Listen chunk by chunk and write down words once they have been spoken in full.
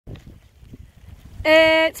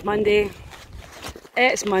It's Monday.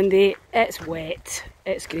 It's Monday. It's wet.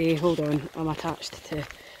 It's grey. Hold on. I'm attached to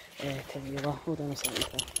the wheeler. Hold on a second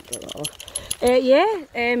to get that off.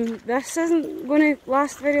 This isn't going to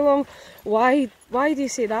last very long. Why do you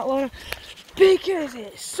say that, Laura? Because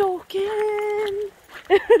it's soaking.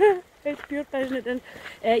 It's pure piss, it didn't.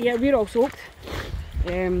 Yeah, we're all soaked.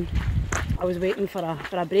 I was waiting for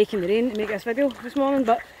a break in the rain to make this video this morning,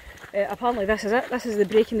 but apparently this is it. This is the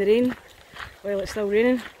break in the rain while it's still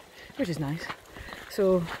raining, which is nice.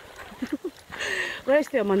 So let's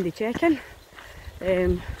do a Monday check-in.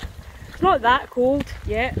 It's not that cold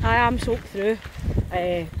yet. I am soaked through.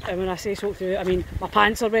 And when I say soaked through, I mean my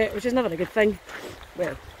pants are wet, which is never a good thing.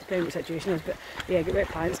 Well, depending what the situation is, but yeah, I get wet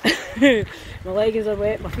pants. My leggings are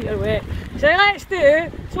wet, my feet are wet. So let's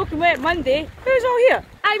do Soaking Wet Monday. Who's all here?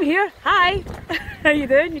 I'm here. Hi. How you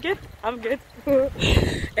doing? You good? I'm good.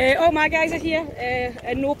 All my guys are here,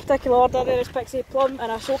 in no particular order. There is Pixie, Plum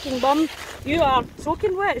and a soaking bum. You are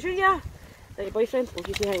soaking wet, sure you are? Is that your boyfriend?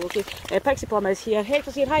 Loki, say hi, Loki. Pixie Plum is here.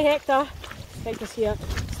 Hector's here. Hi Hector. Hector's here.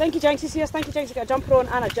 Stinky Jinx is here. Stinky Jinx has got a jumper on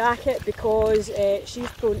and a jacket because she's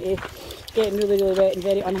prone to getting really wet and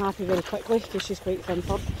very unhappy very quickly because she's quite thin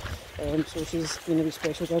fur. So she's doing a wee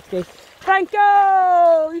special job today.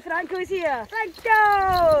 Franco! Franco is here!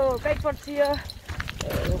 Franco! Bigford's here.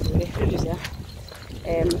 Rudy's here.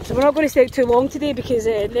 So we're not going to stay out too long today because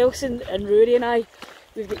Nelson and Rory and I,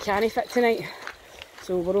 we've got canny fit tonight.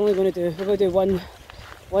 So we're going to do one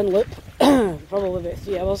loop, probably about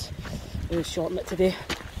 3 hours. We'll shorten it today,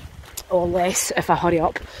 or less if I hurry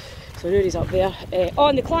up. So Rory's up there.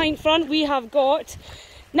 On the client front we have got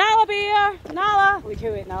Nala Bear! Nala! Look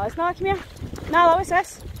how wet Nala is. Nala, come here. Nala, what's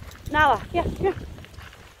this? Nala, here, come here.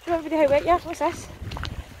 Show everybody how wet you are. What's this?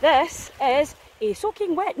 This is a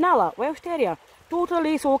soaking wet Nala, Welsh Terrier.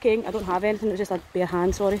 Totally soaking. I don't have anything, it's just a bare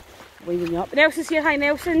hand, sorry. Winding me up. Nelson's here. Hi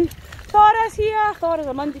Nelson. Thora's here. Thora's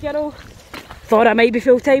a Monday girl. Thora might be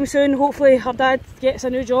full time soon. Hopefully her dad gets a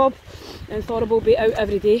new job and Thora will be out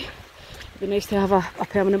every day. It'd be nice to have a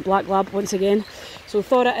permanent black lab once again. So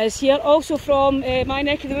Thora is here. Also from my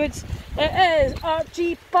neck of the woods, it is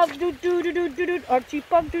Archie Pug. Archie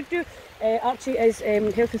Pug. Archie is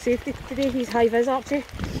health and safety today. He's high vis Archie.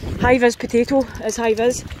 High vis potato is high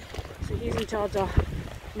vis. So he's in charge of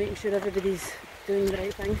making sure everybody's doing the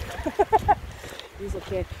right thing. He's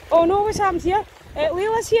okay. Oh no, what's happened here?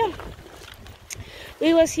 Layla's here.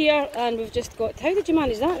 Layla's here and we've just got... How did you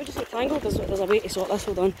manage that? We just got tangled. There's a way to sort this.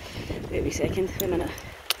 Hold on. Wait a wee second. Wait a minute.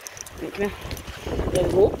 Right, come here. There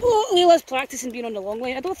we go. Oh, Layla's practising being on the long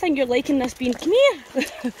line. I don't think you're liking this being... Come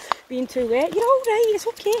here! Being too wet. You're alright. It's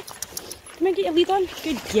okay. Come on, get your lead on.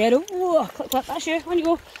 Good girl. Oh, clip, clip. That's you. On you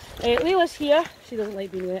go. Layla's here. She doesn't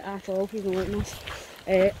like being wet at all. She's not liking this.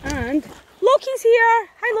 And Loki's here.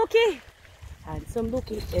 Hi, Loki. Handsome.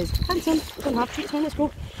 Loki is handsome. We don't have treats on. Let's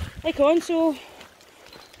go. Like on. So...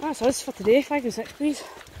 That's us for today, 5 and 6 please.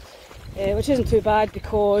 Which isn't too bad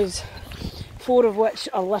because 4 of which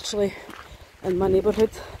are literally in my neighbourhood.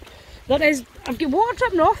 I've got water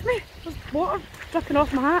dripping off me. There's water dripping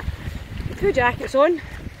off my hat. 2 jackets on.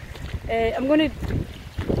 I'm going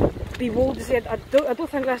to be bold to say I don't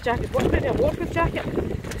think this jacket's waterproof. A waterproof jacket.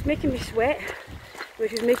 It's making me sweat,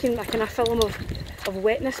 which is making a kind of film of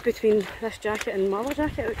wetness between this jacket and my other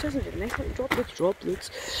jacket, which isn't very nice. Like drop loads.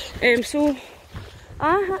 So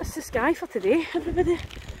that's the sky for today, everybody.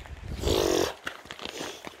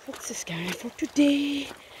 That's the sky for today.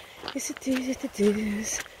 Yes it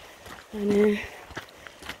is. And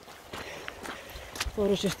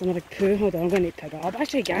Laura's just on a big poo. Hold on, I'm going to pick it up.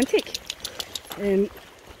 That's gigantic. I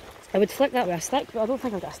would flick that with a stick, but I don't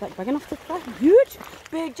think I've got a stick big enough to flick. Huge,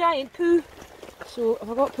 big, giant poo. So have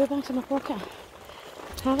I got poo bags in my pocket?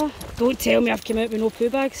 Have I? Don't tell me I've come out with no poo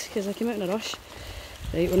bags, because I came out in a rush.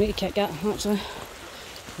 Right, we'll need to kick that actually.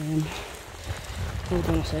 Hold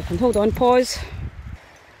on a second, hold on, pause.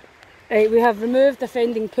 Right, we have removed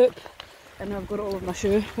offending poop and I've got it all over my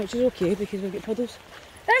shoe, which is okay because we've got puddles.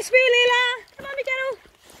 This way, Layla! Come on, me girl!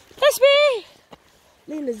 This way!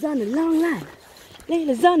 Layla's on a long line.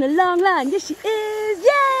 Layla's on a long line, yes she is!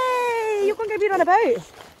 Yay! You're going to be run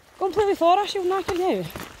about. Go and play with Thora, she'll knock you out.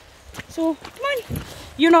 So, come on.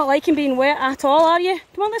 You're not liking being wet at all, are you?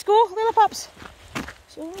 Come on, let's go, Layla pups.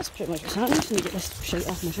 So that's pretty much what's happening. Just need to get this shite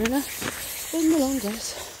off my shoe now. In the long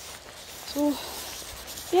dress. So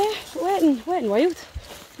yeah, wet and wild.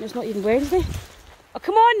 And it's not even Wednesday. Oh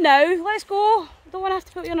come on now, let's go. I don't want to have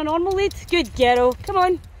to put you on a normal lead. Good girl, come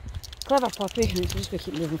on. Clever puppy. Right, so we're just going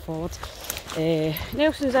to keep moving forward.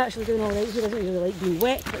 Nelson's actually doing alright. He doesn't really like being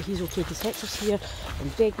wet, but he's okay because Hector's here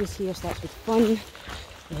and Deggy's here, so that's good fun.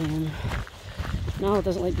 Nala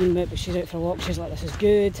doesn't like being wet, but she's out for a walk. She's like, this is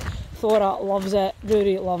good. Thora loves it.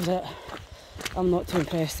 Rory loves it. I'm not too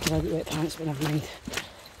impressed because I get wet pants, but never mind.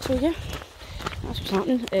 So yeah, that's what's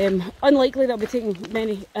happening. Unlikely that I'll be taking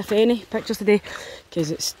many, if any, pictures today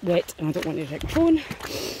because it's wet and I don't want to wreck my phone.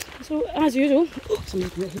 So as usual,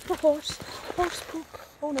 somebody's going to hit the horse poop.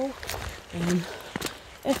 Oh no.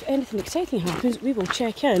 If anything exciting happens, we will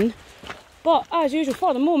check in. But as usual,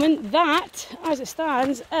 for the moment, that, as it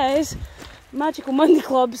stands, is Magical Monday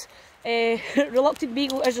Club's Reluctant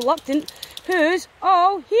Beagle is Reluctant, who's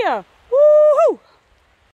all here. Woohoo!